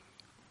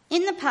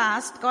In the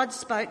past, God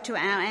spoke to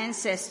our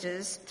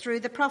ancestors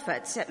through the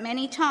prophets at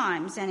many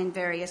times and in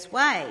various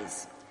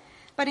ways.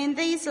 But in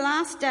these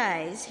last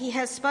days, he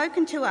has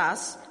spoken to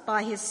us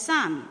by his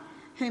Son,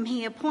 whom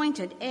he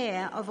appointed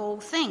heir of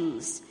all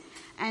things,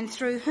 and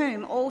through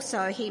whom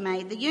also he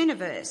made the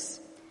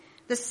universe.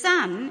 The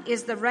Son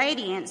is the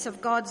radiance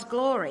of God's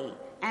glory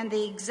and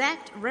the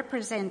exact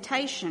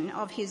representation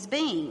of his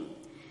being,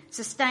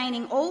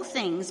 sustaining all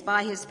things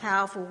by his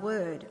powerful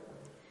word.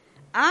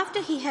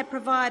 After he had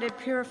provided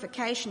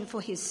purification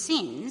for his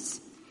sins,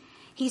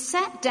 he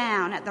sat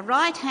down at the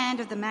right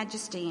hand of the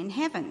Majesty in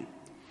heaven.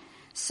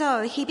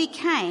 So he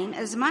became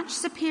as much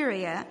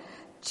superior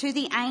to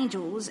the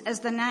angels as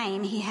the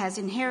name he has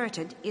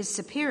inherited is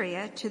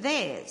superior to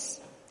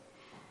theirs.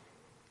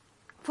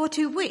 For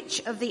to which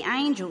of the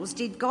angels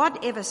did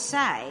God ever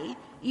say,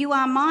 "You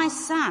are my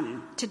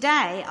son,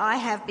 today I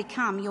have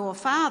become your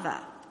father"?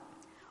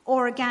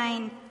 Or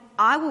again,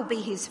 "I will be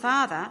his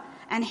father,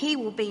 and he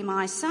will be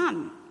my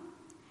son"?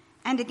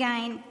 And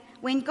again,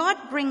 when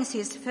God brings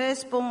his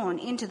firstborn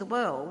into the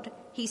world,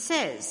 he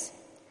says,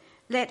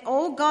 "Let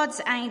all God's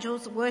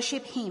angels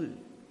worship him."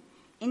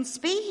 In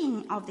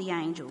speaking of the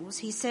angels,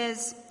 he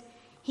says,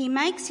 "He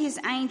makes his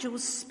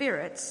angels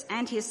spirits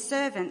and his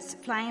servants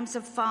flames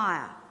of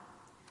fire."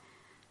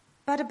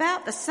 But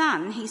about the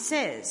Son, he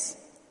says,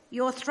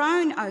 "Your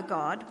throne, O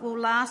God, will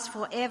last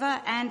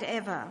forever and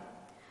ever.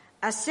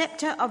 A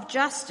sceptre of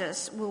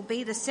justice will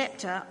be the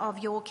sceptre of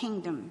your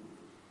kingdom.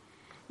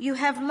 You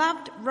have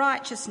loved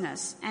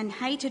righteousness and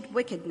hated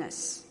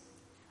wickedness.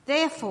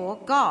 Therefore,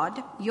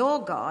 God, your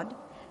God,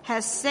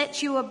 has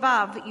set you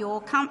above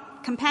your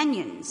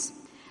companions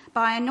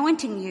by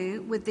anointing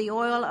you with the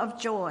oil of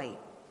joy."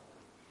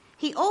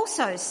 He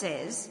also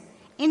says,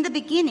 "In the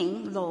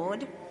beginning,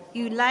 Lord,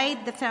 you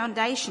laid the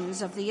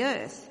foundations of the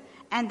earth,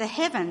 and the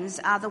heavens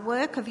are the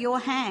work of your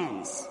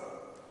hands.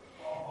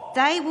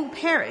 They will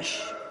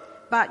perish,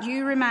 but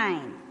you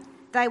remain.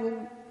 They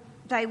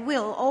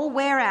will all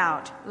wear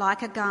out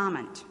like a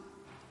garment.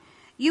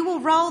 You will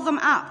roll them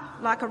up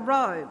like a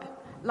robe,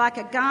 like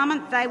a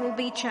garment they will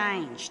be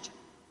changed.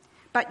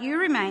 But you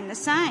remain the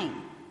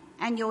same,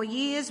 and your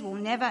years will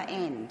never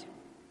end.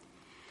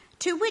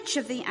 To which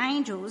of the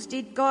angels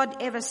did God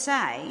ever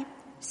say,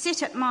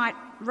 "Sit at my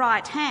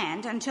right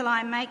hand until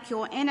I make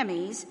your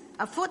enemies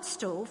a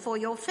footstool for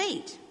your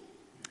feet"?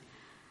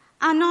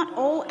 Are not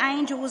all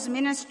angels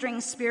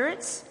ministering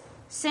spirits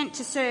sent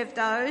to serve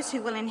those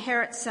who will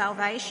inherit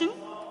salvation?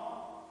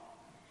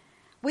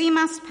 We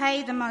must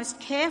pay the most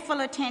careful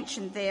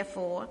attention,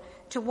 therefore,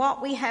 to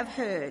what we have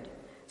heard,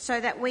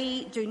 so that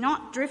we do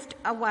not drift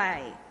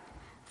away.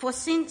 For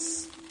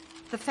since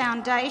the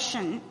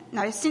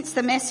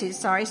message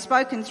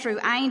spoken through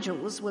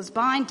angels was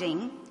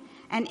binding,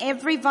 and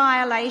every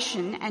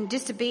violation and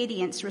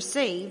disobedience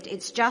received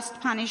its just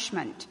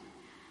punishment,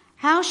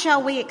 how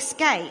shall we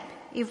escape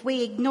if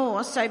we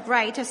ignore so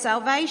great a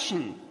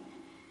salvation?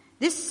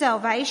 This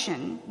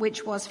salvation,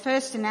 which was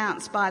first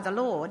announced by the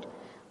Lord,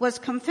 was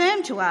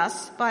confirmed to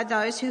us by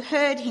those who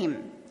heard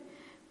him.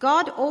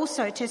 God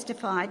also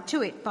testified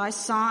to it by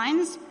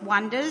signs,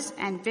 wonders,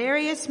 and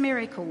various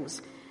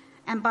miracles,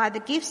 and by the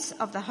gifts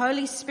of the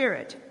Holy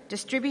Spirit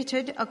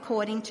distributed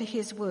according to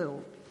his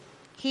will.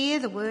 Hear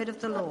the word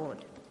of the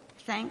Lord.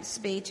 Thanks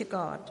be to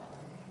God.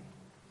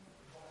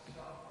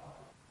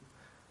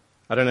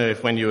 I don't know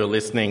if when you were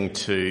listening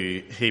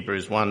to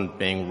Hebrews 1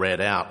 being read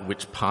out,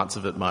 which parts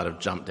of it might have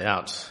jumped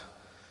out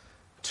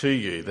to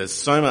you. There's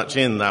so much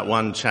in that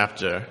one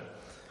chapter.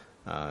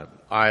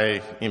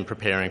 I, in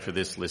preparing for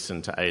this,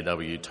 listened to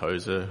A.W.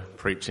 Tozer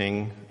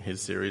preaching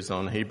his series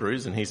on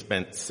Hebrews, and he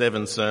spent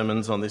 7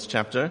 sermons on this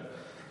chapter.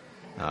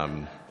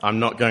 I'm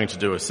not going to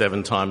do a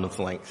 7 times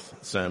length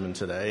sermon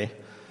today.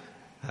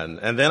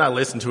 And then I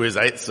listened to his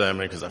 8th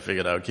sermon because I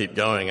figured I would keep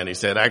going, and he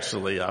said,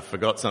 actually, I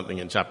forgot something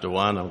in chapter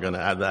 1, I'm going to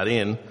add that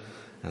in.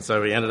 And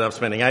so we ended up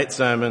spending 8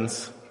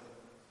 sermons.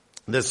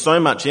 There's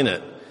so much in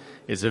it.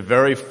 It's a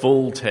very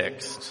full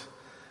text,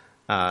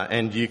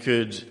 and you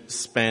could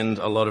spend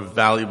a lot of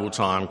valuable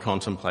time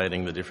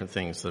contemplating the different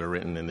things that are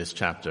written in this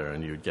chapter,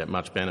 and you would get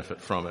much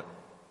benefit from it.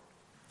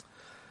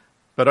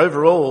 But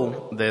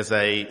overall, there's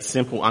a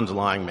simple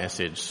underlying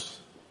message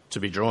to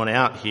be drawn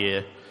out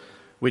here,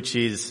 which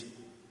is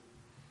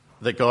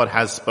that God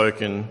has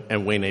spoken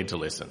and we need to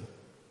listen.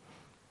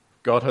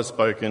 God has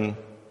spoken,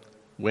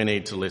 we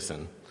need to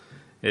listen.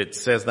 It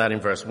says that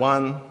in verse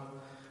 1,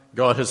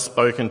 God has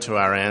spoken to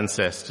our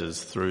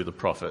ancestors through the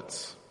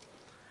prophets.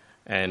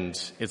 And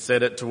it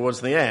said it towards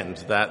the end,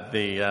 that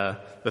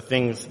the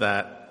things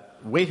that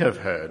we have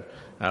heard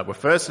were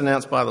first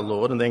announced by the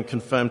Lord and then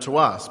confirmed to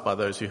us by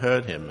those who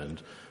heard him.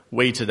 And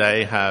we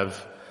today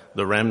have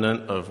the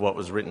remnant of what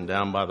was written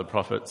down by the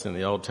prophets in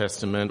the Old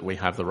Testament. We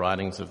have the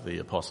writings of the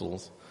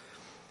apostles.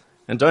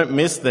 And don't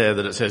miss there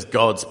that it says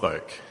God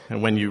spoke.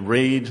 And when you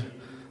read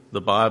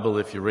the Bible,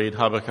 if you read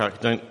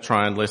Habakkuk, don't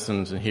try and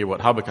listen and hear what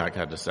Habakkuk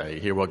had to say.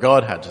 Hear what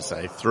God had to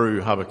say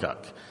through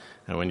Habakkuk.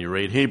 And when you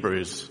read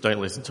Hebrews,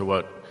 don't listen to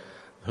what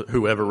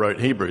whoever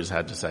wrote Hebrews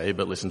had to say,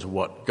 but listen to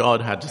what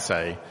God had to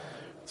say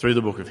through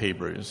the book of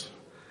Hebrews.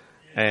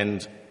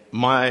 And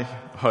my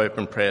hope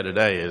and prayer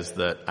today is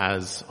that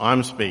as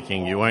I'm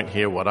speaking, you won't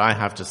hear what I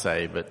have to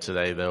say, but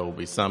today there will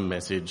be some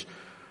message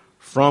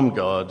from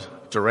God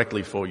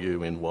directly for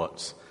you in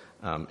what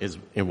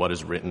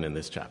is written in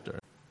this chapter.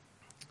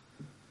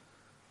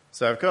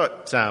 So I've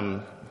got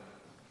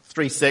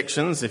 3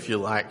 sections, if you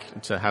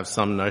like, to have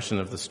some notion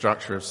of the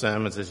structure of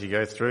sermons as you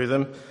go through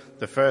them.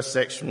 The first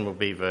section will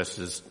be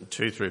verses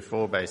 2 through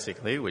 4,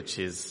 basically, which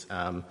is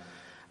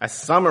a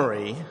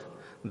summary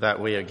that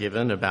we are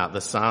given about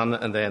the Son,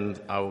 and then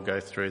I will go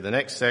through the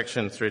next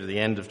section through to the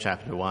end of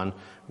chapter 1,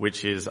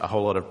 which is a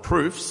whole lot of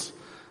proofs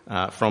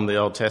from the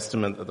Old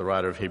Testament that the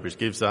writer of Hebrews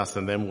gives us,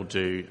 and then we'll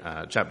do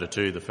chapter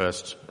 2, the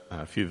first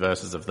few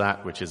verses of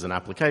that, which is an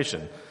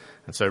application.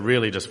 And so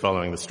really just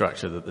following the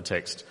structure that the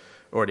text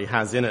already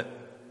has in it.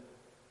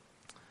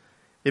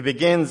 It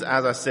begins,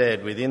 as I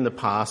said, with in the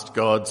past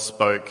God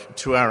spoke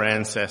to our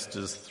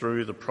ancestors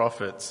through the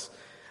prophets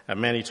at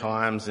many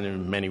times and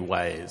in many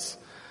ways.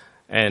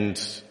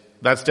 And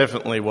that's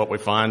definitely what we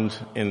find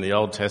in the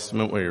Old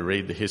Testament when we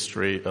read the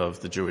history of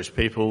the Jewish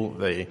people.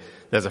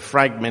 There's a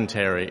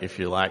fragmentary, if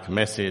you like,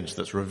 message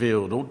that's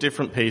revealed, all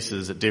different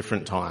pieces at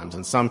different times.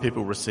 And some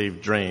people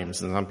received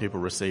dreams and some people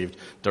received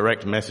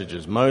direct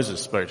messages. Moses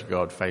spoke to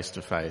God face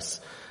to face.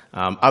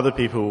 Other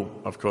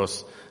people, of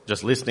course,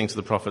 just listening to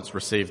the prophets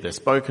received their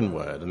spoken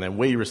word, and then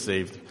we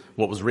received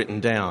what was written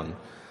down.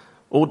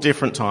 All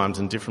different times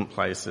and different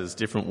places,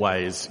 different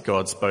ways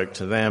God spoke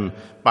to them.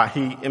 But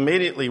he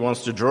immediately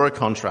wants to draw a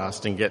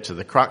contrast and get to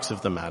the crux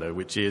of the matter,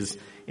 which is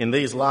in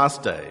these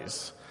last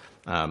days,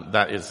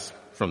 that is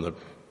from the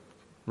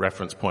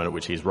reference point at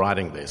which he's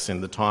writing this,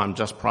 in the time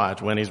just prior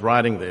to when he's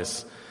writing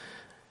this,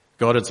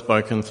 God had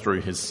spoken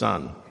through his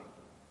Son.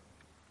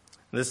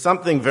 There's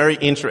something very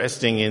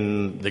interesting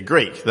in the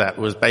Greek that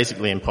was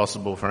basically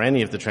impossible for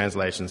any of the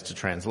translations to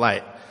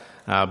translate.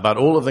 But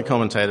all of the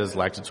commentators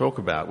like to talk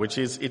about, which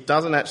is it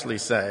doesn't actually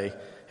say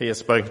he has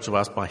spoken to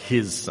us by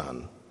his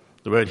Son.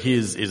 The word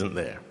his isn't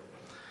there.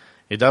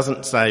 It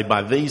doesn't say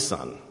by the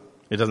Son.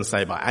 It doesn't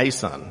say by a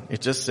Son.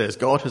 It just says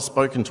God has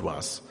spoken to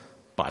us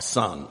by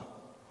Son,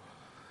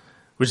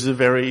 which is a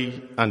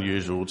very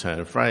unusual turn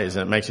of phrase.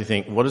 And it makes you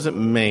think, what does it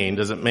mean?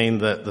 Does it mean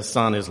that the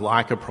Son is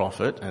like a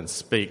prophet and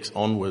speaks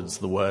onwards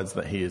the words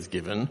that he is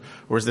given?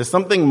 Or is there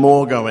something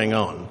more going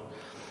on?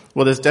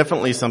 Well, there's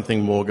definitely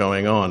something more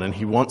going on, and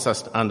he wants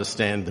us to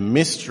understand the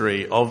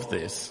mystery of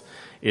this.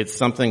 It's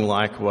something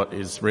like what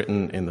is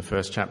written in the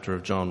first chapter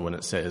of John when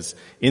it says,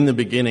 in the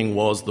beginning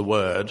was the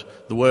Word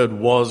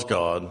was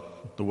God,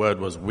 the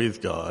Word was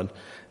with God,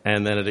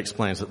 and then it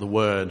explains that the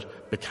Word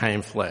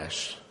became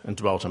flesh and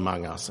dwelt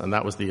among us, and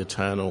that was the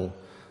eternal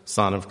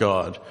Son of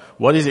God.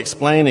 What he's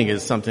explaining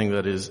is something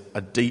that is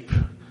a deep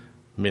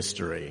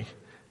mystery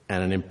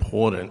and an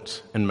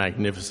important and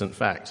magnificent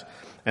fact.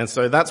 And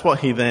so that's what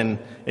he then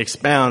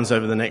expounds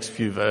over the next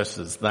few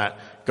verses, that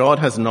God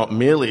has not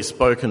merely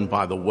spoken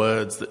by the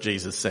words that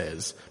Jesus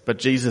says, but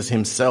Jesus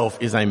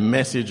himself is a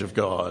message of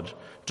God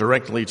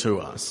directly to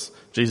us.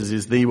 Jesus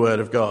is the Word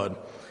of God.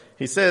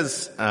 He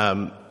says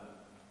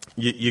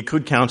you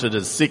could count it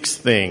as 6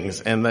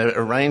 things, and they're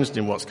arranged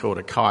in what's called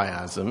a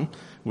chiasm,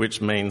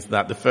 which means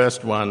that the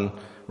first one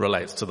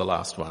relates to the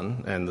last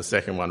one, and the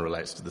second one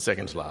relates to the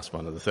second to last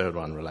one, and the third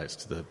one relates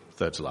to the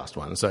third to last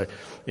one. So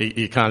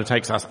he kind of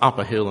takes us up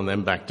a hill and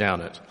then back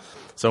down it.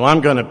 So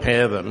I'm going to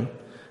pair them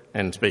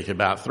and speak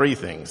about 3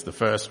 things. The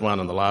first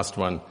one and the last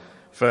one.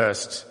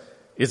 First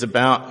is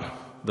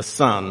about the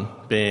Son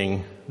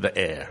being the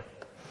heir.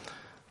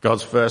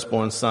 God's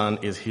firstborn Son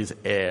is his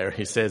heir.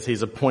 He says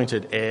he's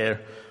appointed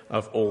heir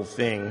of all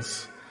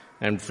things.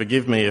 And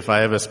forgive me if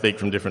I ever speak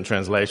from different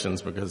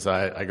translations because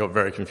I got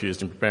very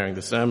confused in preparing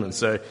the sermon.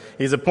 So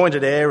he's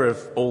appointed heir of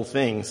all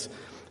things.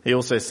 He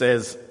also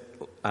says,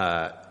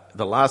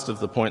 the last of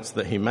the points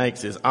that he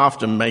makes is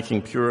after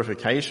making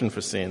purification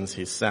for sins,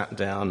 he sat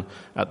down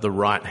at the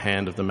right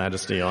hand of the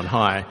Majesty on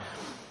high.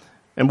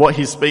 And what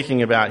he's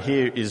speaking about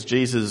here is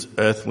Jesus'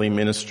 earthly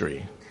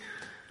ministry.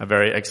 A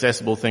very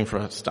accessible thing for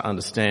us to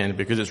understand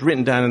because it's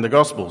written down in the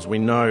Gospels. We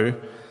know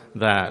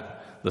that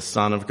the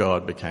Son of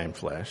God became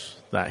flesh,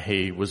 that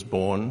he was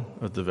born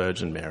of the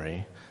Virgin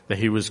Mary, that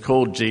he was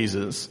called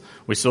Jesus.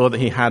 We saw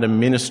that he had a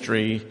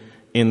ministry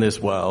in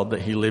this world,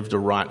 that he lived a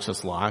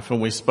righteous life.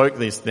 And we spoke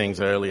these things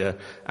earlier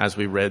as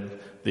we read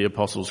the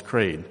Apostles'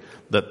 Creed,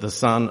 that the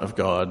Son of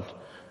God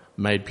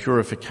made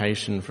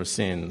purification for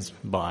sins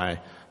by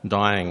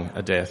dying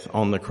a death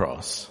on the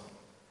cross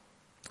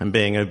and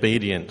being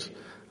obedient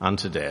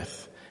unto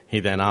death. He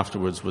then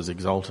afterwards was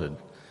exalted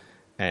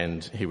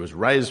and he was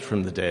raised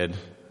from the dead.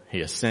 He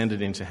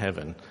ascended into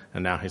heaven,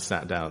 and now he's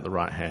sat down at the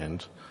right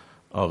hand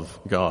of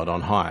God on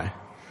high.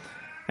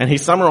 And he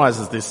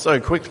summarizes this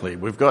so quickly.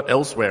 We've got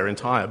elsewhere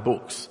entire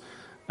books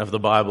of the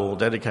Bible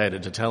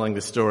dedicated to telling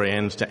this story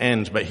end to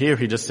end, but here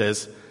he just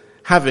says,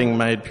 having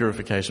made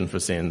purification for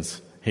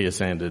sins, he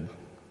ascended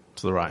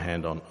to the right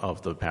hand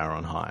of the power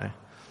on high.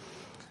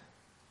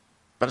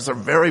 But it's a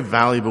very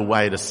valuable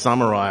way to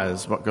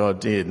summarize what God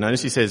did.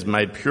 Notice he says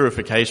made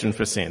purification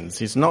for sins.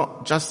 He's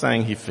not just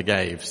saying he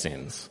forgave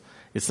sins.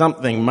 It's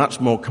something much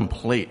more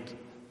complete,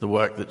 the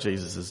work that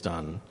Jesus has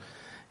done.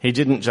 He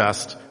didn't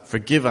just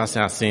forgive us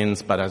our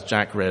sins, but as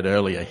Jack read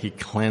earlier, he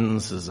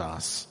cleanses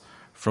us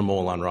from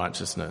all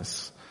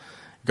unrighteousness.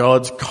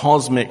 God's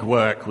cosmic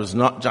work was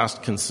not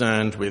just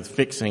concerned with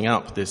fixing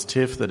up this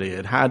tiff that he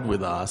had had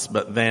with us,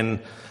 but then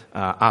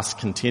us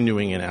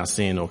continuing in our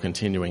sin or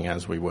continuing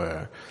as we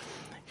were.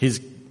 His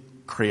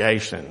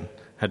creation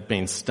had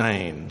been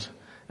stained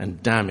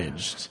and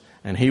damaged,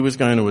 and he was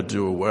going to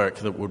do a work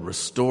that would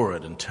restore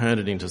it and turn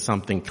it into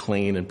something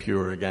clean and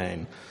pure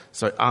again.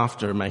 So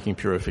after making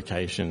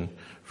purification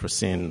for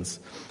sins.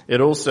 It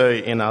also,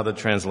 in other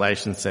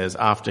translations, says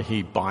after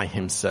he by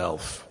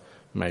himself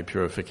made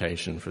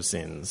purification for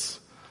sins.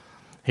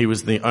 He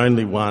was the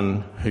only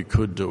one who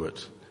could do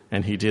it,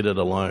 and he did it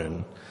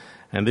alone.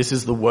 And this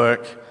is the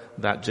work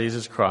that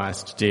Jesus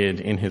Christ did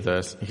in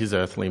his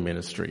earthly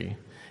ministry.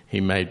 He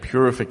made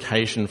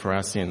purification for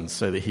our sins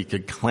so that he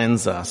could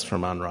cleanse us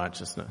from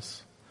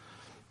unrighteousness.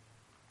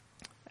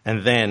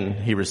 And then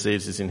he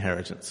receives his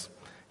inheritance.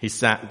 He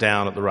sat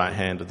down at the right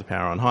hand of the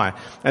power on high.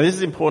 And this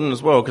is important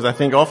as well, because I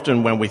think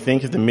often when we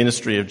think of the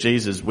ministry of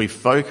Jesus, we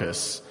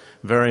focus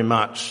very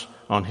much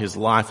on his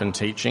life and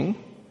teaching,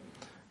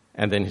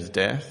 and then his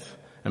death,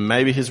 and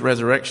maybe his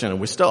resurrection, and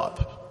we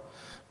stop.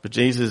 But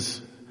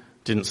Jesus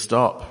didn't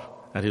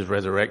stop at his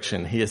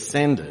resurrection. He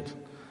ascended.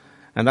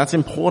 And that's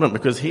important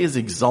because he is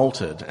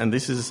exalted. And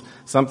this is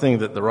something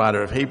that the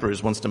writer of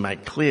Hebrews wants to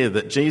make clear,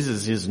 that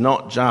Jesus is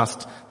not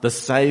just the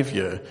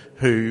Saviour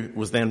who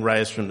was then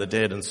raised from the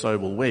dead, and so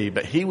will we,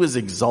 but he was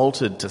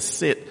exalted to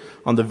sit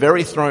on the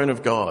very throne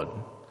of God.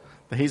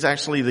 He's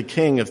actually the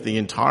king of the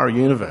entire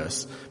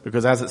universe,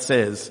 because as it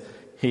says,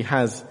 he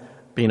has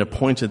been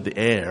appointed the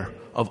heir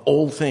of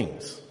all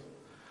things.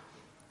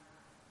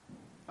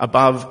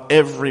 Above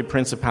every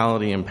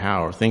principality and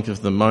power, think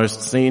of the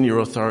most senior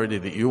authority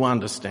that you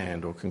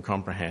understand or can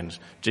comprehend.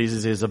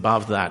 Jesus is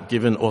above that,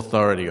 given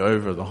authority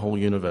over the whole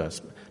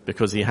universe,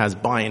 because he has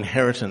by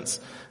inheritance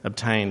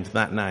obtained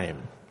that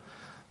name,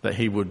 that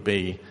he would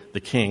be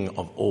the king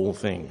of all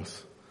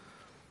things.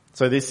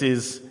 So this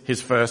is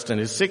his first and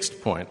his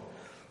sixth point.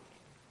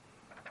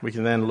 We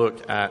can then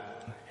look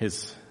at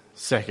his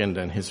second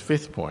and his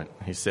fifth point.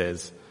 He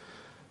says,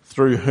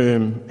 through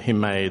whom he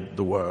made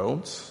the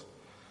worlds,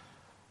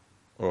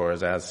 or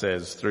as Az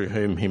says, through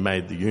whom he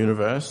made the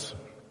universe,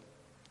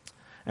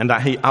 and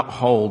that he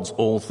upholds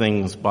all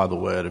things by the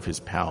word of his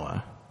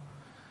power.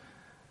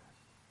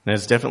 Now,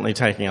 it's definitely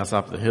taking us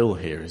up the hill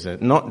here, is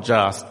it? Not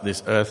just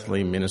this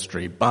earthly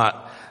ministry,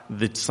 but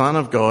the Son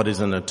of God is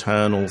an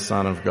eternal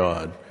Son of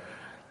God.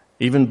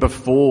 Even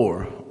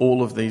before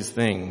all of these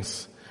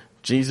things,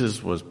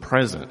 Jesus was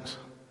present.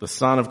 The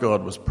Son of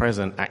God was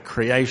present at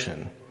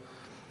creation.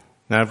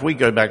 Now, if we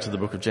go back to the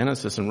book of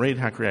Genesis and read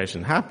how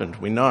creation happened,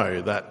 we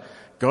know that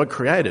God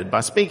created by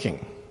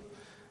speaking.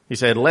 He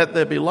said, let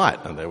there be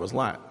light, and there was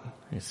light.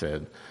 He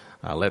said,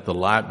 let the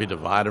light be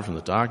divided from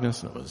the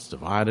darkness, and it was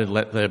divided.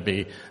 Let there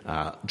be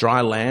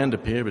dry land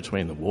appear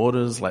between the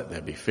waters. Let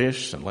there be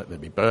fish, and let there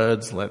be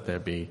birds. Let there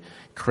be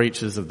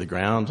creatures of the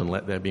ground, and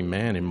let there be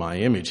man in my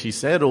image. He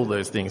said all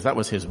those things. That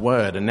was his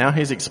word. And now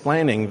he's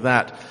explaining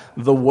that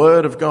the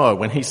word of God,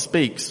 when he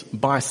speaks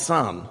by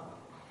Son,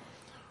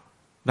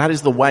 that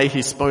is the way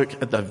he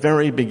spoke at the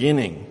very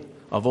beginning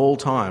of all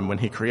time. When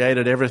he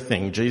created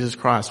everything, Jesus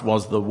Christ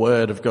was the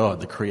Word of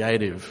God, the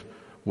creative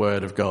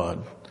Word of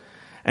God.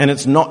 And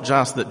it's not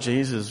just that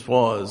Jesus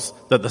was,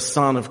 that the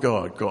Son of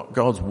God,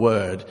 God's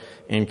Word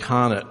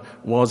incarnate,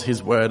 was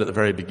his Word at the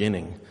very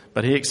beginning.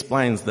 But he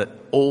explains that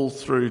all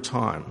through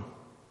time,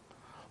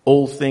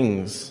 all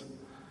things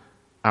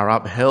are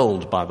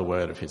upheld by the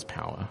word of his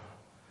power.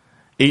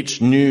 Each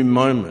new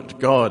moment,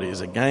 God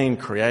is again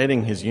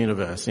creating his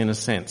universe, in a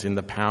sense, in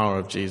the power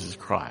of Jesus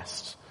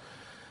Christ.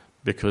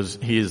 Because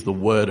he is the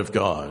Word of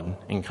God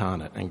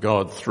incarnate, and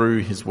God, through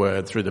his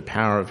Word, through the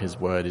power of his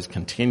Word, is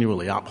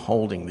continually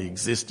upholding the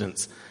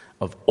existence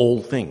of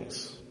all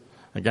things.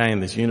 Again,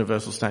 this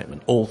universal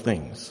statement, all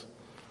things.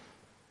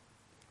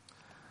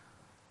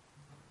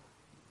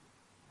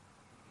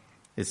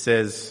 It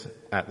says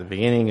at the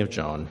beginning of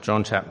John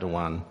chapter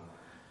 1,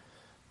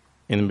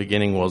 in the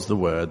beginning was the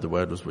Word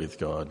was with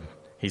God.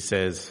 He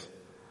says,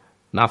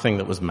 nothing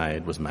that was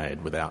made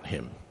without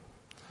him.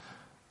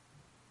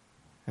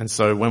 And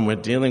so when we're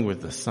dealing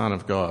with the Son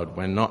of God,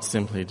 we're not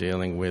simply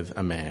dealing with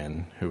a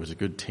man who was a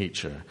good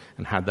teacher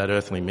and had that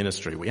earthly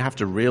ministry. We have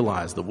to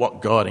realize that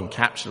what God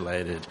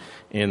encapsulated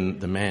in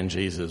the man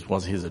Jesus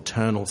was his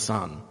eternal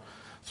Son,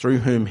 through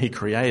whom he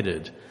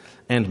created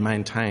and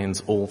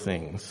maintains all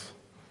things.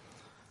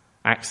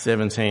 Acts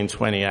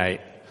 17:28,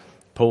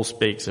 Paul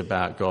speaks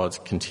about God's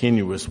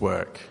continuous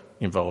work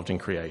involved in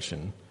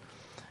creation.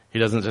 He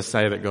doesn't just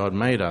say that God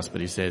made us,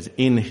 but he says,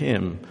 in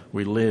him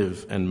we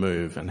live and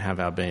move and have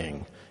our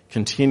being.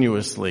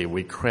 Continuously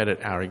we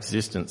credit our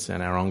existence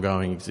and our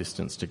ongoing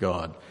existence to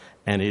God.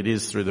 And it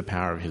is through the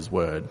power of his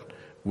word,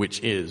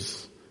 which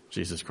is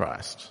Jesus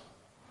Christ.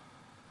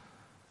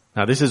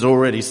 Now, this is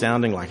already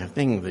sounding like a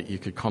thing that you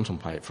could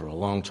contemplate for a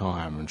long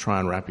time and try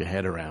and wrap your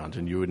head around,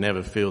 and you would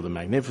never feel the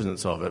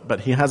magnificence of it.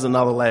 But he has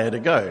another layer to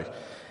go.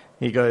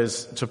 He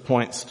goes to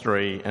points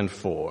 3 and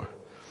 4.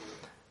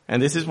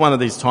 And this is one of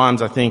these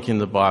times, I think, in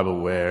the Bible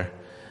where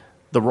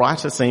the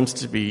writer seems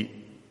to be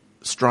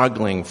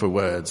struggling for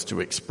words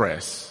to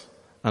express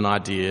an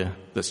idea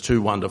that's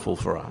too wonderful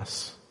for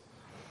us.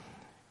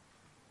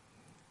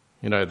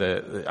 You know,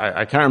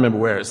 I can't remember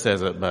where it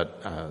says it,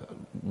 but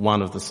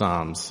one of the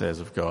Psalms says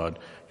of God,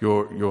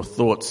 your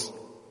thoughts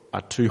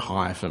are too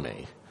high for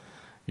me.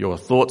 Your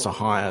thoughts are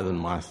higher than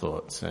my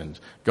thoughts. And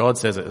God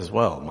says it as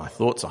well. My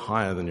thoughts are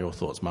higher than your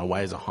thoughts. My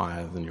ways are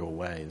higher than your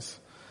ways.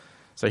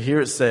 So here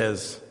it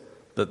says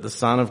that the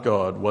Son of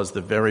God was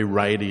the very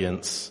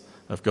radiance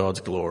of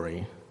God's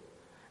glory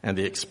and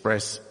the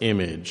express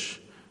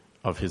image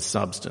of his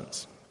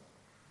substance.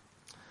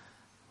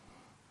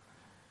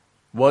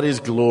 What is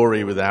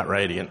glory without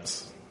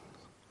radiance?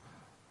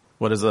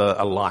 What is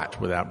a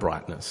light without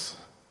brightness?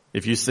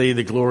 If you see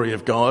the glory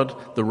of God,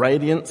 the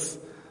radiance,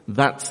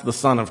 that's the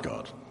Son of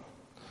God.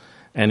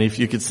 And if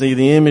you could see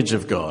the image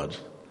of God,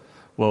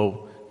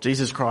 well,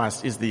 Jesus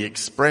Christ is the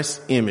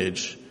express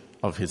image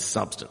of his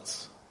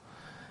substance.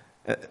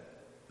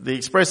 The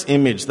express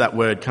image, that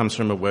word comes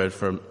from a word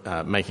for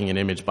making an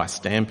image by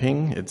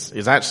stamping.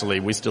 It's actually,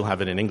 we still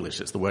have it in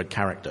English, it's the word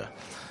character.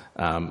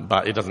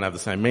 But it doesn't have the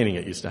same meaning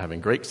it used to have in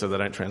Greek, so they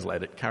don't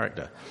translate it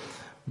character.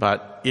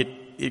 But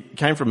it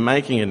came from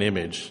making an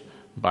image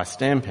by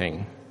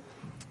stamping.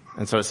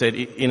 And so it said,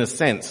 in a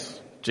sense,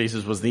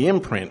 Jesus was the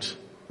imprint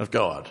of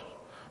God.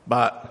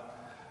 But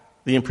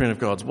the imprint of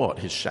God's what?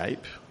 His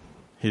shape,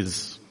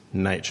 his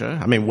nature.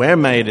 I mean, we're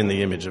made in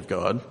the image of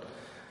God.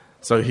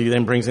 So he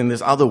then brings in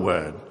this other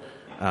word,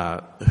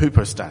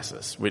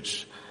 hypostasis,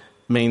 which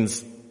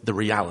means the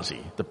reality,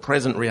 the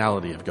present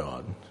reality of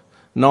God.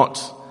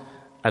 Not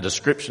a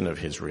description of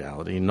his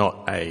reality,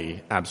 not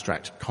a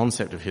abstract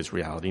concept of his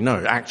reality.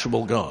 No,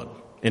 actual God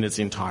in its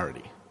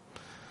entirety.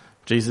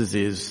 Jesus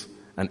is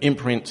an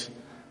imprint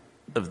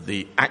of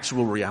the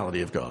actual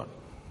reality of God.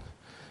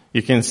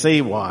 You can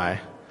see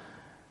why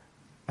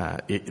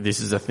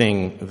this is a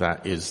thing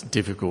that is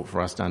difficult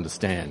for us to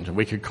understand.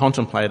 We could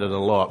contemplate it a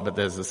lot, but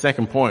there's a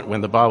second point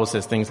when the Bible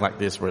says things like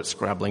this where it's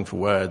scrabbling for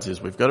words,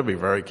 is we've got to be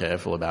very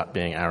careful about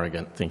being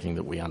arrogant, thinking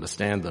that we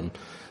understand them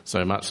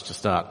so much to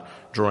start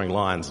drawing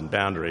lines and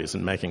boundaries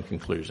and making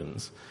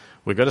conclusions.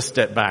 We've got to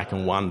step back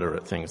and wonder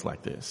at things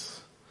like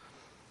this.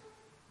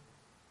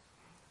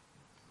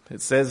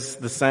 It says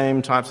the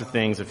same types of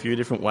things a few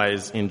different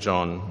ways in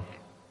John.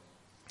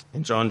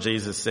 In John,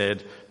 Jesus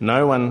said,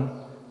 "No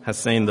one has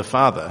seen the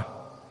Father.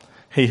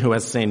 He who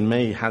has seen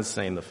me has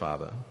seen the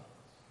Father."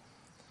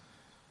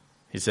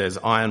 He says,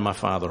 "I and my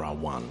Father are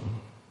one."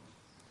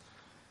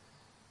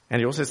 And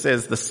he also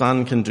says the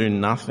Son can do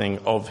nothing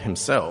of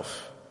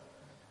himself.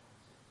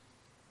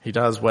 He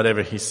does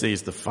whatever he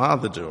sees the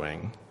Father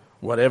doing.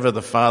 Whatever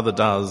the Father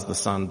does, the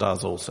Son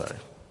does also.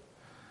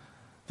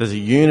 There's a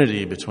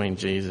unity between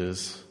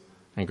Jesus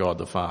and God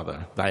the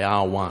Father. They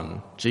are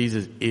one.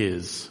 Jesus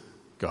is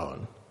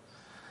God.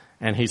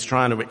 And he's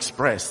trying to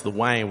express the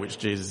way in which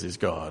Jesus is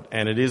God.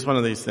 And it is one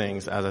of these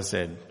things, as I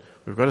said,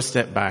 we've got to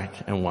step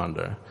back and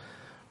wonder,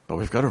 but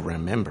we've got to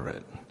remember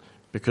it.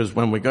 Because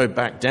when we go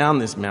back down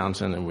this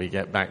mountain and we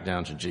get back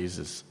down to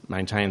Jesus,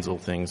 maintains all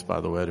things by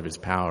the word of his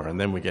power, and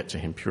then we get to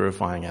him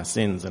purifying our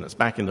sins, and it's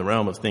back in the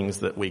realm of things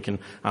that we can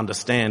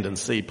understand and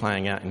see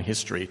playing out in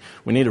history,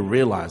 we need to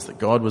realize that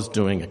God was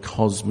doing a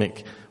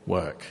cosmic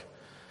work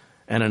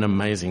and an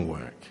amazing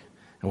work.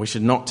 And we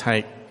should not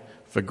take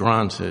for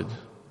granted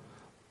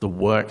the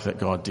work that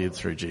God did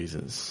through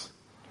Jesus.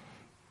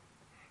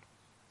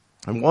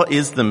 And what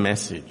is the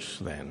message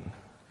then?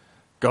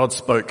 God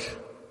spoke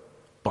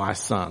by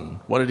Son.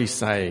 What did he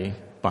say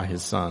by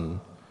his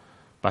Son?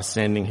 By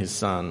sending his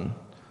Son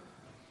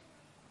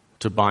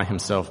to by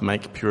himself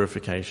make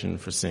purification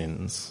for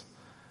sins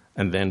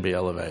and then be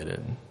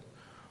elevated.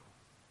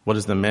 What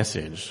is the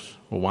message?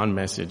 Well, one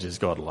message is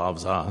God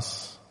loves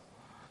us.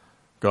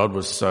 God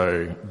was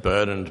so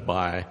burdened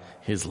by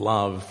his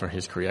love for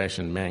his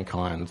creation,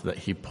 mankind, that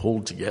he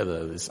pulled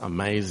together this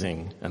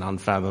amazing and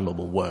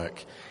unfathomable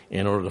work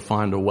in order to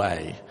find a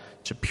way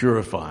to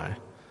purify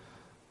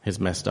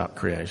his messed up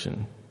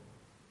creation.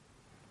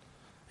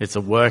 It's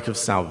a work of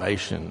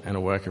salvation and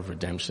a work of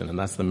redemption, and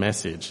that's the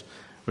message,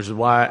 which is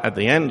why at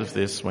the end of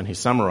this, when he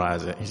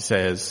summarizes it, he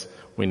says,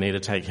 we need to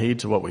take heed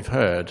to what we've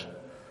heard.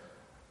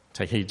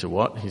 Take heed to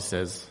what? He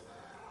says,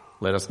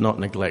 let us not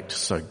neglect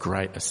so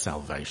great a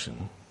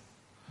salvation.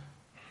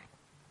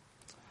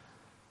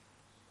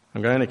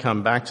 I'm going to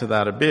come back to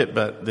that a bit,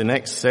 but the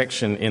next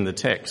section in the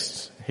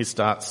text, he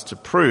starts to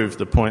prove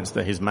the points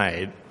that he's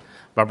made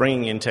by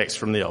bringing in text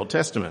from the Old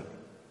Testament.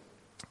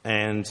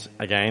 And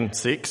again,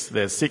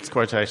 there's 6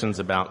 quotations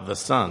about the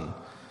Son.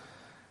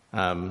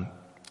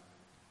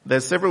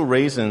 There's several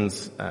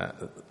reasons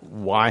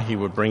why he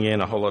would bring in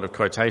a whole lot of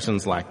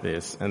quotations like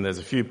this, and there's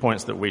a few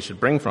points that we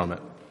should bring from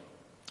it.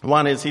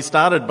 One is he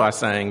started by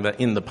saying that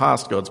in the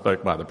past God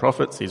spoke by the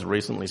prophets, he's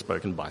recently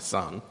spoken by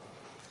Son.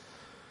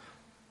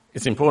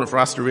 it's important for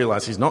us to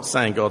realize he's not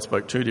saying God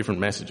spoke two different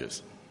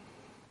messages.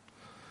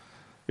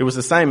 It was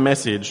the same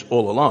message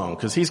all along,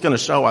 because he's going to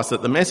show us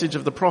that the message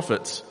of the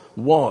prophets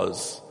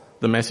was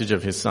the message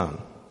of his son.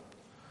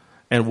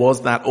 And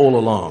was that all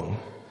along.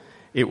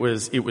 It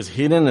was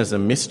hidden as a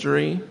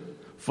mystery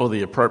for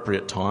the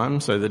appropriate time,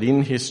 so that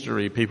in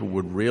history people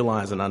would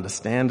realize and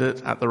understand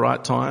it at the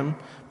right time.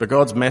 But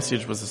God's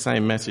message was the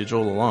same message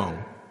all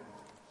along.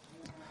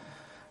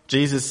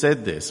 Jesus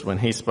said this when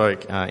he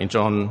spoke in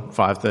John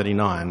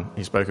 5:39.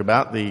 He spoke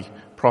about the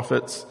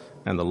prophets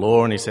and the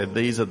law, and he said,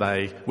 "These are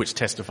they which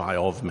testify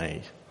of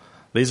me."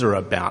 These are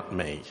about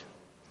me.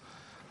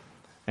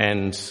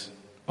 And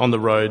on the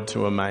road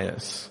to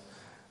Emmaus,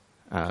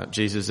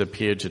 Jesus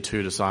appeared to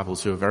two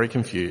disciples who were very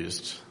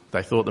confused.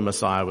 They thought the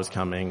Messiah was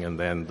coming, and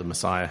then the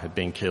Messiah had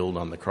been killed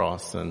on the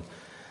cross, and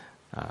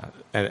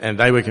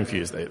they were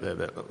confused.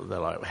 They're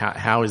like,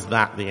 how is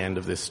that the end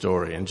of this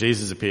story? And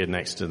Jesus appeared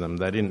next to them.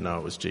 They didn't know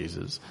it was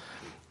Jesus.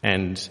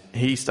 And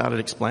he started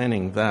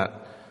explaining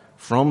that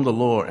from the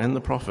law and the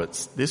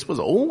prophets, this was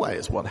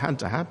always what had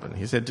to happen.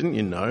 He said, didn't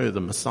you know the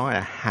Messiah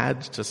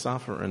had to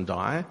suffer and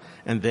die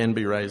and then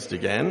be raised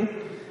again?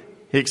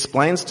 He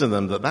explains to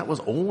them that was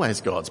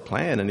always God's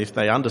plan, and if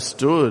they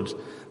understood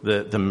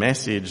the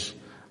message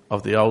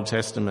of the Old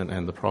Testament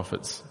and the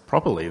prophets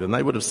properly, then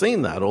they would have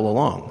seen that all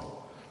along.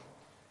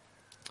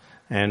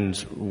 And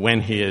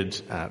when he had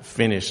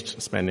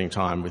finished spending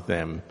time with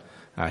them,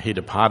 he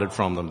departed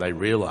from them. They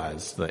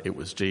realized that it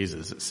was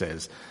Jesus. It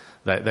says,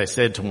 they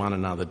said to one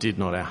another, "Did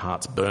not our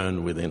hearts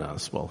burn within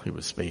us?" while he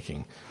was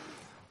speaking.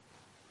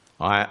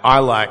 I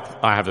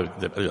have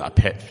a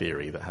pet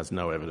theory that has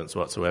no evidence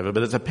whatsoever,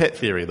 but it's a pet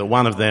theory that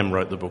one of them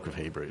wrote the book of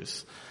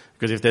Hebrews.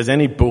 Because if there's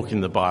any book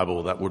in the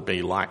Bible that would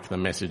be like the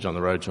message on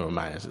the road to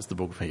Emmaus, it's the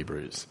book of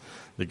Hebrews.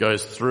 That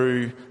goes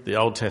through the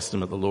Old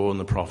Testament, the law and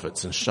the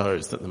prophets, and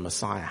shows that the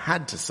Messiah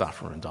had to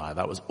suffer and die.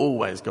 That was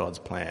always God's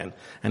plan.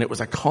 And it was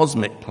a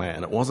cosmic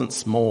plan. It wasn't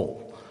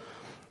small.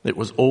 It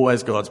was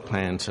always God's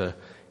plan to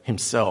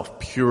himself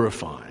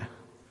purify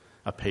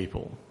a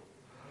people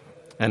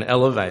and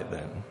elevate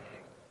them.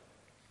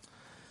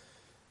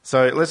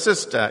 So let's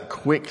just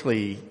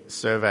quickly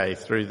survey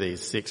through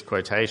these 6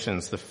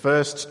 quotations. The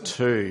first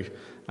two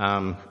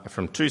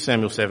from 2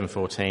 Samuel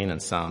 7:14 and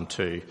Psalm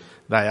 2,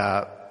 they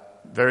are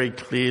very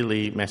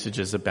clearly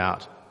messages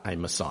about a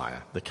Messiah,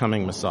 the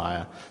coming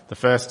Messiah. The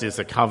first is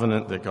a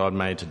covenant that God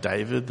made to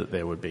David, that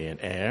there would be an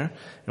heir.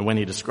 And when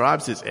he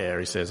describes his heir,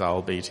 he says, "I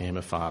will be to him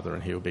a father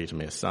and he will be to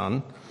me a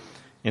son."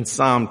 In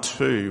Psalm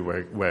 2,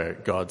 where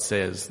God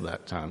says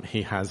that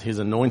he has his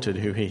anointed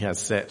who he has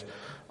set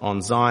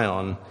on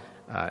Zion,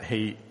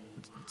 he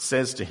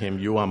says to him,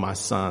 "You are my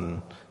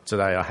son,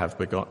 today I have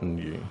begotten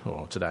you,"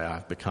 or "today I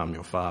have become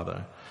your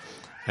father."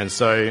 And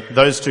so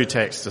those two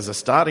texts as a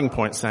starting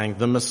point saying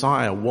the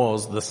Messiah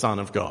was the Son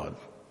of God.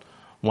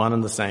 One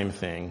and the same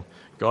thing.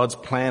 God's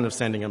plan of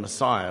sending a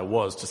Messiah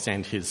was to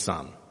send his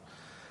son.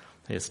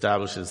 He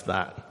establishes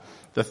that.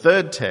 The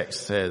third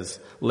text says,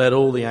 "Let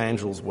all the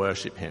angels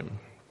worship him."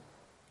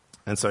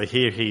 And so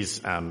here he's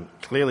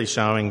clearly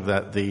showing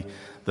that the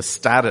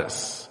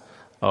status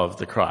of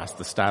the Christ,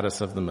 the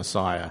status of the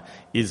Messiah,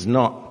 is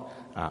not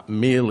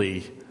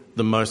merely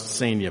the most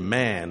senior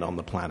man on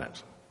the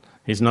planet.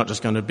 He's not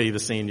just going to be the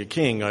senior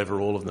king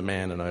over all of the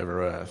man and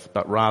over earth,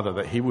 but rather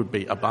that he would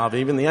be above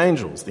even the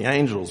angels. The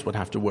angels would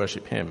have to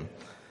worship him.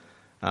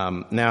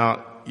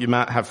 Now, you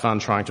might have fun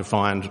trying to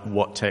find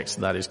what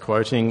text that is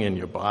quoting in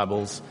your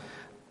Bibles.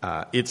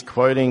 It's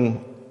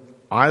quoting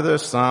either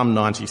Psalm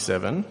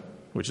 97,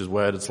 which is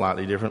worded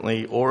slightly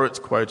differently, or it's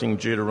quoting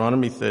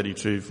Deuteronomy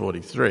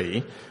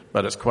 32:43,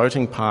 but it's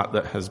quoting part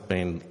that has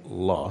been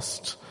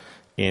lost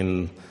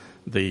in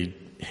the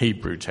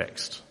Hebrew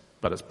text,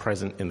 but it's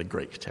present in the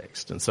Greek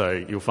text. And so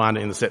you'll find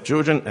it in the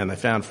Septuagint, and they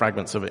found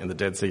fragments of it in the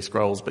Dead Sea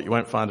Scrolls, but you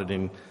won't find it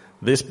in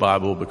this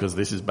Bible because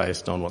this is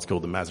based on what's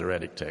called the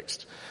Masoretic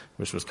text,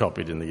 which was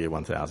copied in the year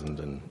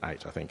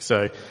 1008, I think.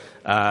 So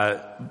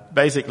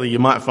basically you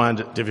might find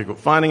it difficult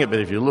finding it, but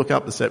if you look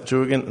up the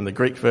Septuagint and the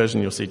Greek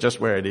version, you'll see just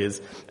where it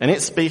is. And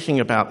it's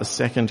speaking about the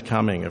second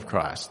coming of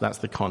Christ. That's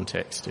the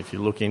context, if you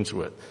look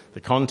into it.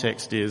 The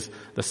context is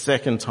the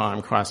second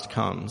time Christ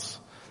comes.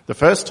 The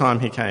first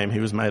time he came, he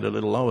was made a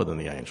little lower than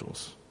the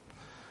angels.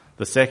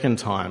 The second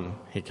time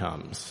he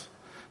comes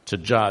to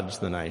judge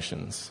the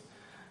nations,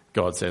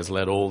 God says,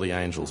 "Let all the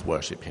angels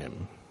worship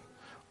him."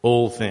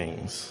 All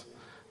things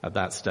at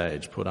that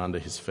stage put under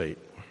his feet.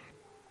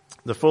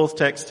 The fourth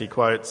text he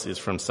quotes is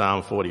from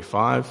Psalm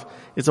 45.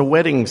 It's a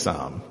wedding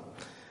psalm.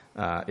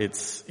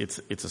 It's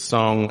a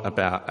song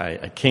about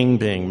a king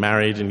being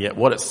married, and yet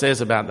what it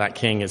says about that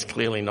king is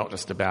clearly not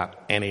just about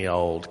any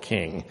old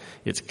king.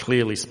 It's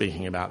clearly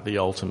speaking about the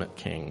ultimate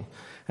king.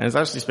 And it's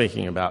actually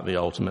speaking about the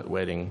ultimate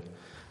wedding,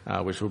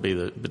 which will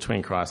be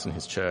between Christ and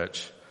his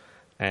church.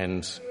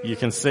 And you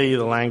can see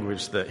the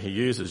language that he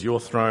uses. "Your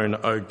throne,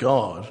 O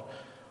God,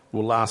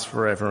 will last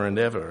forever and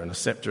ever, and a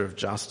scepter of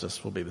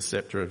justice will be the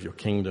scepter of your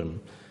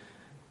kingdom."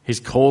 He's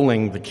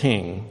calling the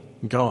king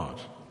God.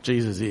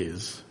 Jesus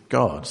is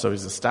God. So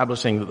he's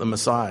establishing that the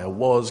Messiah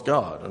was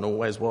God and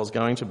always was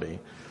going to be.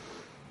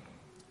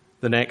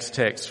 The next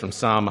text from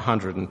Psalm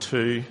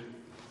 102,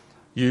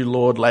 you,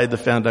 Lord, laid the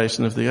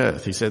foundation of the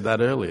earth. He said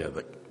that earlier,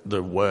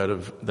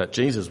 that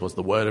Jesus was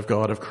the Word of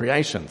God of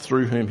creation,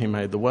 through whom he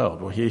made the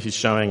world. Well, here he's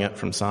showing it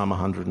from Psalm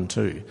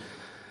 102.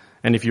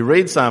 And if you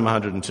read Psalm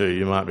 102,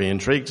 you might be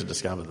intrigued to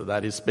discover that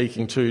that is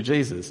speaking to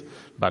Jesus.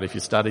 But if you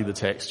study the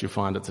text, you'll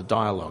find it's a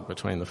dialogue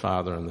between the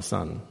Father and the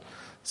Son.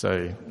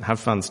 So have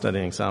fun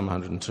studying Psalm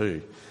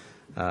 102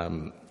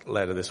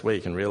 later this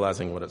week and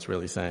realizing what it's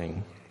really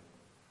saying.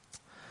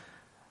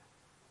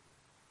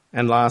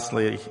 And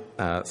lastly,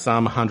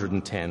 Psalm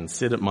 110,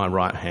 sit at my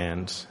right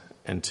hand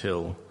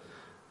until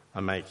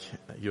I make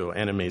your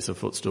enemies a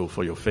footstool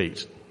for your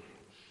feet.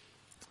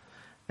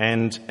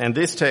 And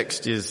this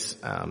text is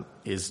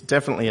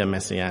definitely a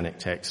messianic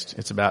text.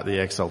 It's about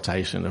the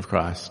exaltation of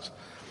Christ.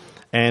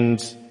 And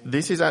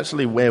this is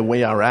actually where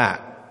we are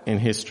at in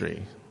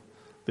history.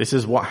 This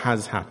is what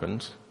has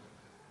happened.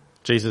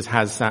 Jesus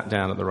has sat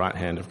down at the right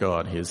hand of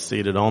God. He is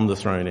seated on the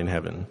throne in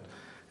heaven.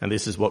 And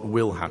this is what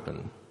will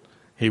happen.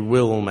 He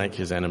will make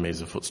his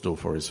enemies a footstool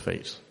for his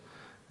feet.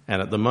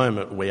 And at the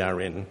moment, we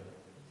are in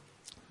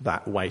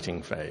that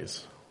waiting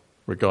phase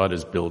where God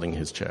is building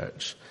his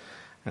church.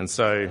 And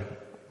so,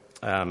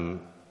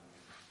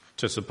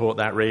 to support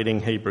that reading,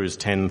 Hebrews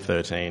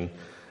 10:13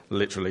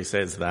 literally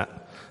says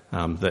that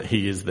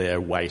he is there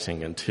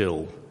waiting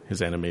until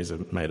his enemies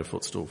are made a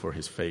footstool for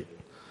his feet.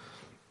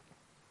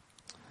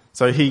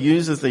 So he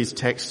uses these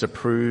texts to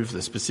prove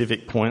the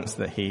specific points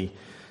that he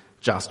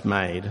just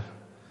made.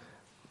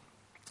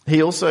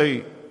 He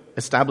also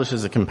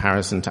establishes a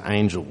comparison to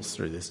angels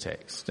through this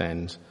text.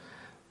 And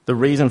the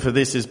reason for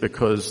this is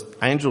because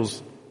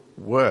angels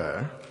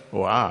were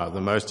or are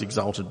the most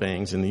exalted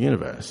beings in the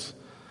universe.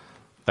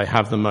 They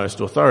have the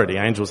most authority.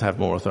 Angels have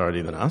more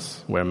authority than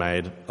us. We're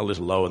made a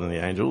little lower than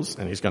the angels,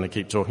 and he's going to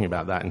keep talking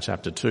about that in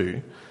chapter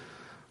 2.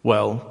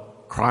 Well,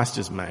 Christ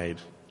is made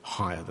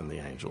higher than the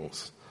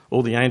angels.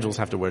 All the angels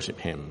have to worship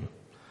him.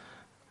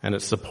 And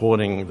it's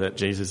supporting that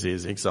Jesus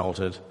is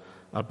exalted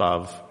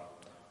above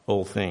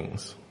all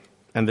things.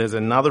 And there's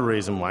another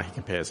reason why he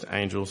compares to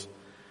angels.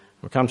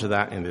 We'll come to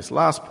that in this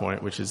last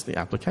point, which is the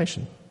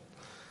application.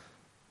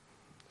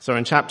 So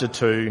in chapter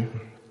 2,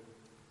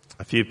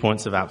 a few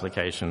points of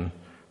application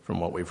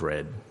from what we've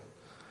read.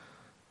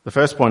 The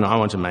first point I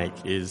want to make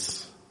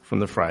is from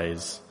the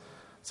phrase,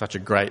 such a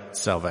great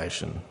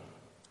salvation,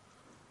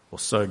 or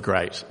so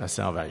great a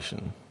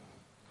salvation.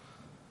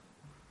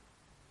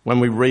 When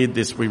we read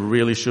this, we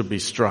really should be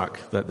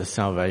struck that the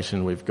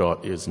salvation we've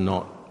got is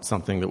not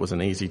something that was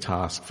an easy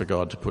task for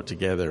God to put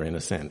together, in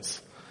a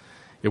sense.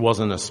 It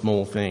wasn't a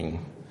small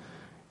thing.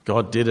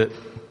 God did it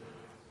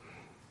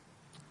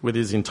with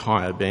his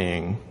entire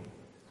being.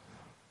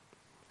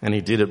 And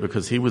he did it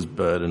because he was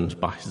burdened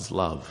by his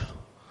love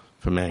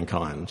for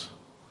mankind.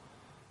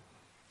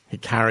 He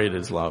carried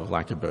his love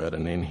like a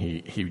burden, and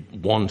he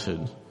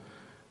wanted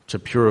to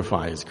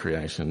purify his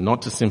creation,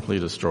 not to simply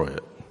destroy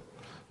it,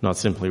 not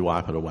simply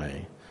wipe it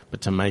away,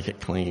 but to make it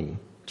clean,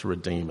 to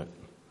redeem it.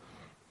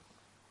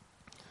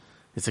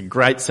 It's a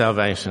great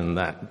salvation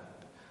that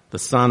the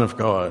Son of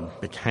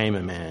God became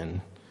a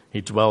man. He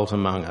dwelt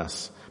among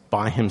us.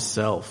 By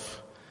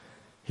himself,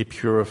 he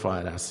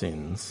purified our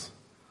sins.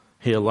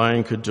 He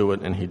alone could do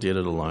it, and he did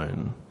it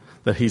alone.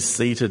 That he's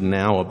seated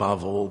now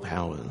above all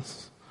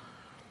powers.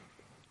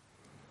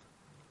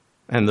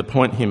 And the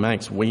point he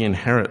makes, we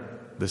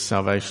inherit this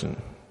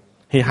salvation.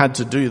 He had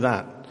to do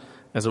that,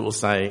 as it will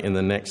say in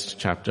the next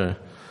chapter,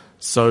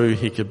 so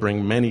he could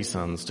bring many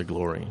sons to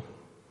glory.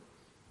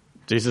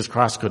 Jesus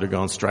Christ could have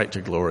gone straight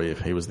to glory if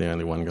he was the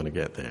only one going to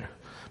get there.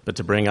 But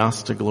to bring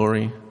us to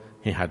glory,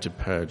 he had to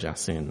purge our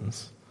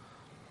sins.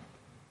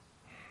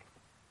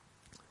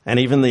 And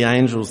even the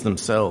angels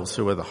themselves,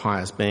 who are the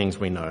highest beings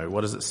we know,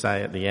 what does it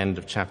say at the end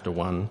of chapter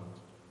 1?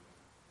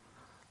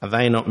 Are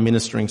they not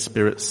ministering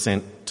spirits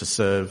sent to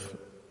serve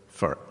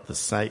for the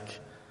sake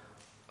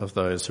of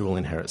those who will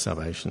inherit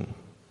salvation?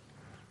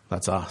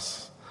 That's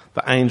us.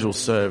 The angels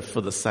serve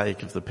for the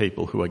sake of the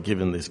people who are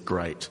given this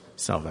great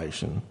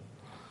salvation.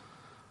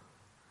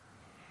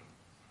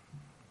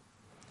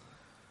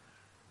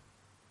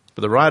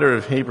 But the writer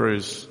of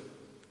Hebrews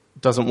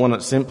doesn't want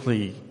it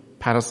simply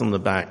pat us on the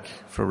back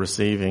for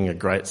receiving a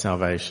great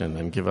salvation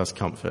and give us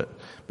comfort,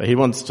 but he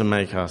wants to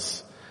make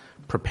us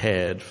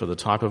prepared for the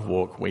type of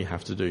walk we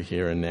have to do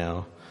here and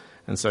now.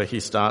 And so he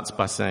starts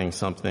by saying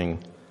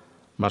something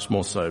much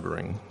more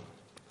sobering.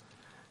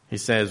 He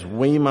says,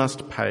 we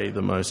must pay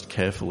the most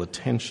careful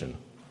attention,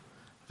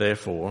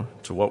 therefore,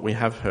 to what we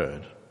have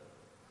heard,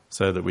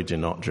 so that we do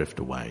not drift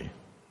away.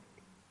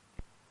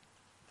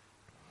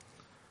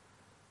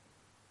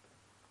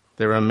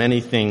 There are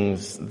many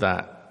things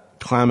that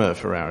clamour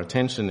for our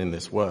attention in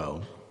this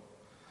world.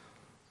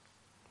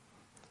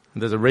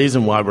 And there's a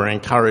reason why we're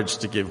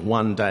encouraged to give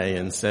 1 day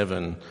in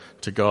 7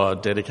 to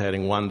God,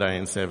 dedicating 1 day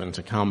in 7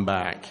 to come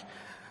back,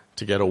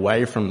 to get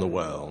away from the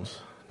world,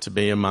 to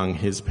be among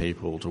his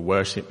people, to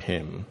worship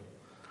him.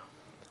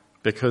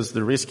 Because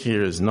the risk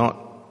here is not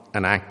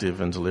an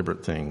active and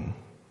deliberate thing.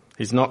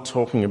 He's not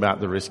talking about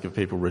the risk of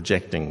people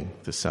rejecting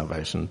this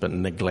salvation, but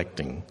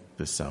neglecting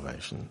this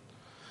salvation.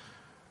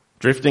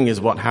 Drifting is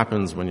what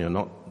happens when you're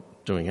not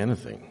doing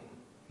anything,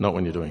 not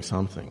when you're doing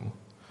something.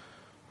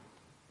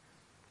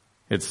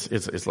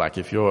 It's like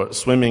if you're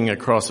swimming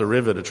across a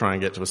river to try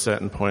and get to a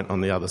certain point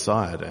on the other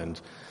side, and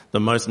the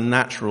most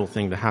natural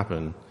thing to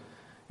happen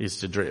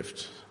is to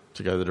drift,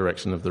 to go the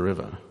direction of the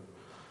river.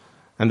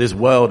 And this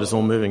world is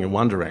all moving in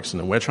one direction,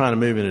 and we're trying to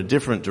move in a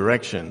different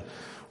direction.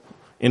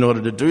 In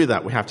order to do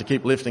that, we have to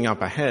keep lifting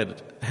up our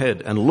head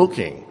and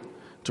looking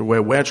to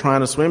where we're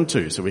trying to swim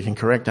to, so we can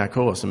correct our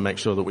course and make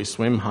sure that we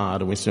swim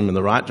hard and we swim in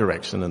the right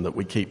direction and that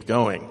we keep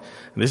going.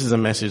 And this is a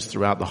message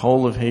throughout the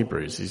whole of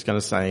Hebrews. He's going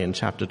to say in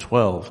chapter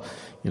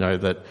 12,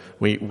 that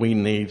we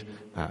need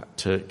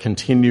to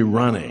continue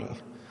running.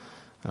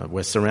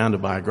 We're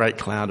surrounded by a great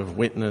cloud of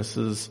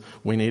witnesses.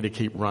 We need to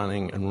keep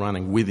running and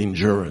running with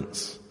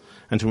endurance.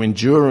 And to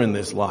endure in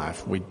this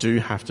life, we do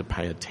have to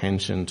pay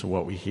attention to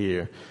what we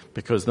hear,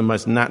 because the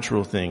most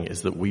natural thing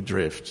is that we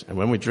drift. And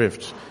when we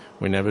drift,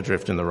 we never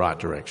drift in the right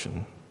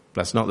direction.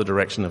 That's not the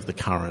direction of the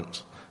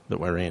current that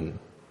we're in.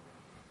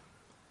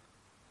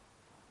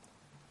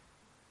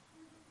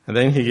 And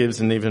then he gives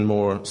an even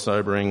more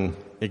sobering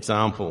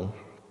example.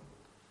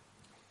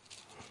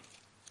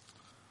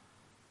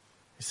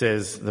 He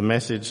says, the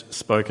message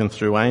spoken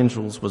through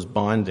angels was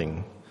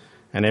binding,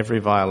 and every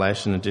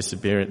violation and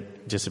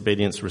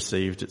disobedience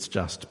received its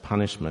just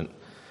punishment.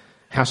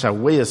 How shall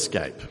we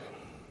escape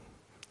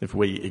if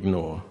we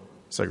ignore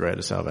so great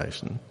a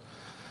salvation?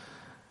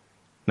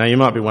 Now, you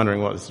might be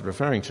wondering what this is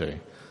referring to.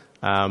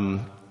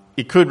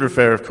 It could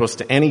refer, of course,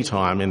 to any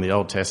time in the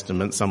Old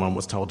Testament someone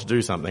was told to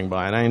do something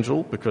by an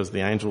angel, because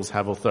the angels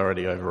have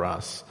authority over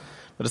us.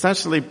 But it's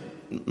actually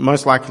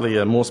most likely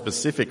a more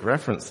specific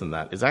reference than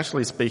that. It's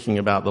actually speaking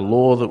about the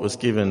law that was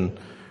given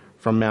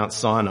from Mount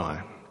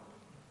Sinai.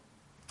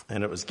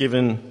 And it was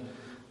given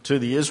to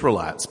the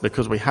Israelites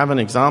because we have an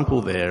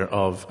example there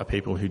of a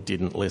people who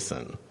didn't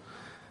listen.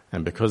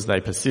 And because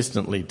they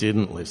persistently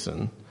didn't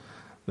listen,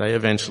 they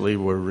eventually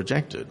were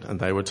rejected, and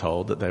they were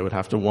told that they would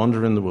have to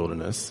wander in the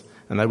wilderness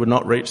and they would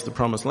not reach the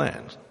promised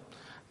land.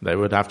 They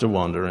would have to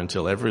wander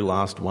until every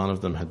last one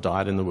of them had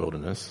died in the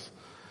wilderness,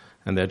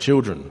 and their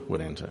children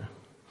would enter.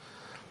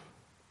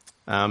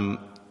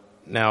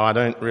 Now, I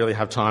don't really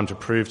have time to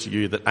prove to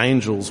you that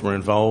angels were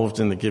involved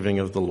in the giving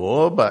of the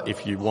law, but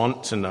if you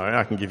want to know,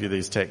 I can give you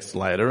these texts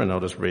later and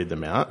I'll just read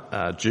them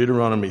out.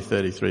 Deuteronomy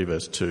 33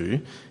 verse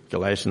 2,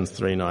 Galatians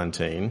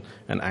 3:19,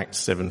 and Acts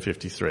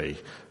 7:53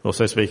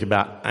 also speak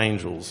about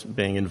angels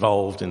being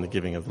involved in the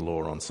giving of the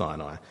law on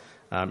Sinai.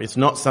 It's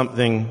not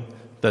something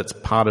that's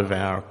part of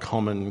our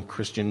common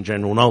Christian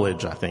general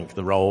knowledge, I think,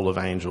 the role of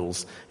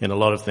angels in a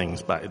lot of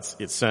things, but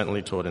it's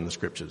certainly taught in the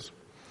scriptures.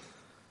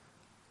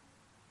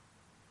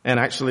 And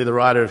actually the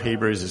writer of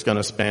Hebrews is going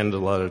to spend a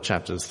lot of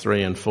chapters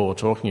 3 and 4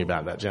 talking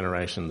about that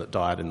generation that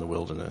died in the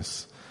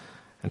wilderness,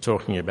 and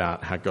talking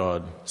about how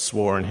God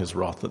swore in his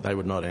wrath that they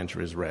would not enter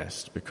his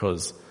rest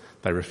because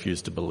they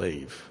refused to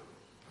believe.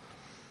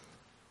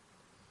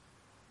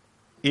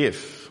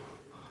 If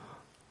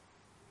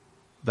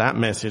that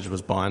message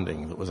was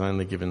binding, that was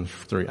only given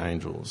through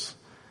angels,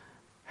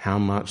 how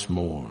much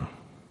more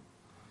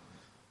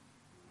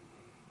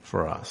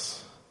for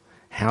us?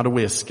 How do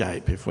we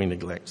escape if we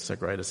neglect so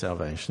great a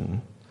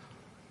salvation?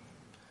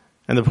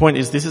 And the point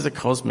is, this is a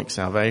cosmic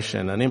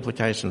salvation. An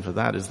implication for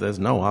that is there's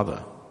no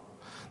other.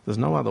 There's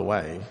no other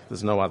way.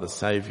 There's no other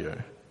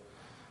saviour.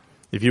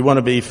 If you want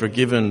to be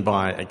forgiven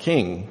by a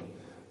king,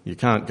 you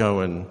can't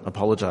go and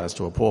apologise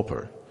to a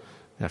pauper.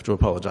 You have to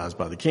apologise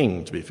by the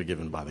king to be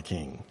forgiven by the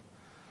king.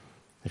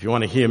 If you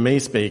want to hear me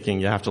speaking,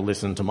 you have to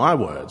listen to my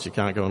words. You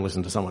can't go and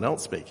listen to someone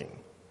else speaking.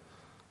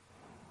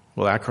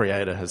 Well, our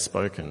Creator has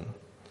spoken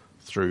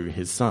through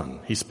his Son.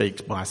 He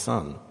speaks by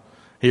Son.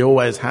 He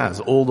always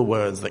has. All the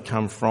words that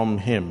come from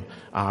him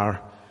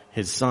are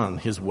his Son,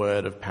 his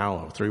word of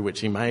power, through which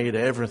he made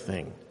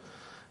everything,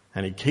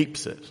 and he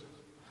keeps it.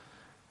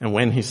 And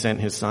when he sent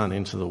his Son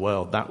into the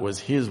world, that was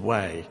his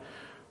way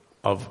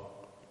of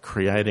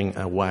creating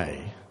a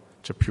way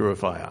to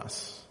purify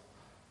us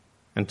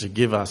and to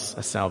give us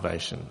a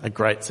salvation, a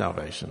great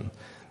salvation.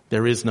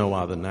 There is no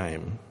other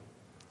name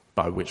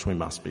by which we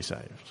must be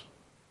saved.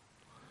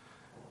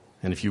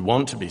 And if you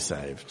want to be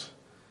saved,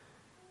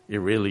 it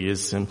really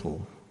is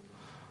simple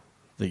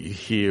that you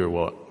hear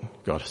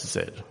what God has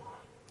said,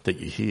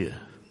 that you hear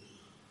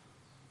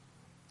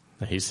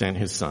that he sent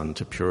his Son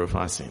to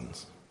purify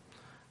sins,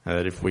 and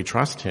that if we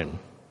trust him,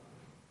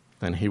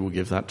 then he will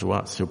give that to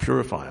us. He'll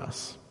purify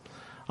us.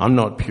 I'm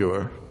not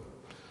pure.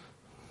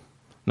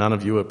 None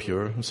of you are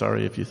pure. I'm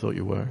sorry if you thought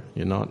you were.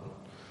 You're not.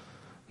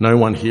 No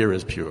one here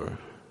is pure.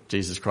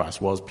 Jesus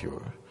Christ was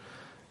pure,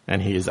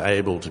 and he is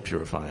able to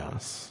purify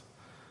us.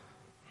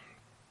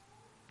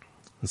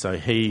 And so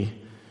he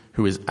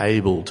who is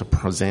able to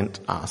present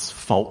us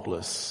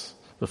faultless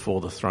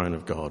before the throne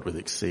of God with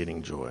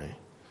exceeding joy,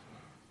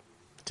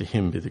 to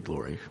him be the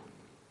glory,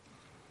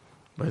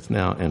 both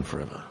now and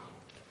forever.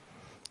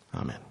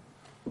 Amen.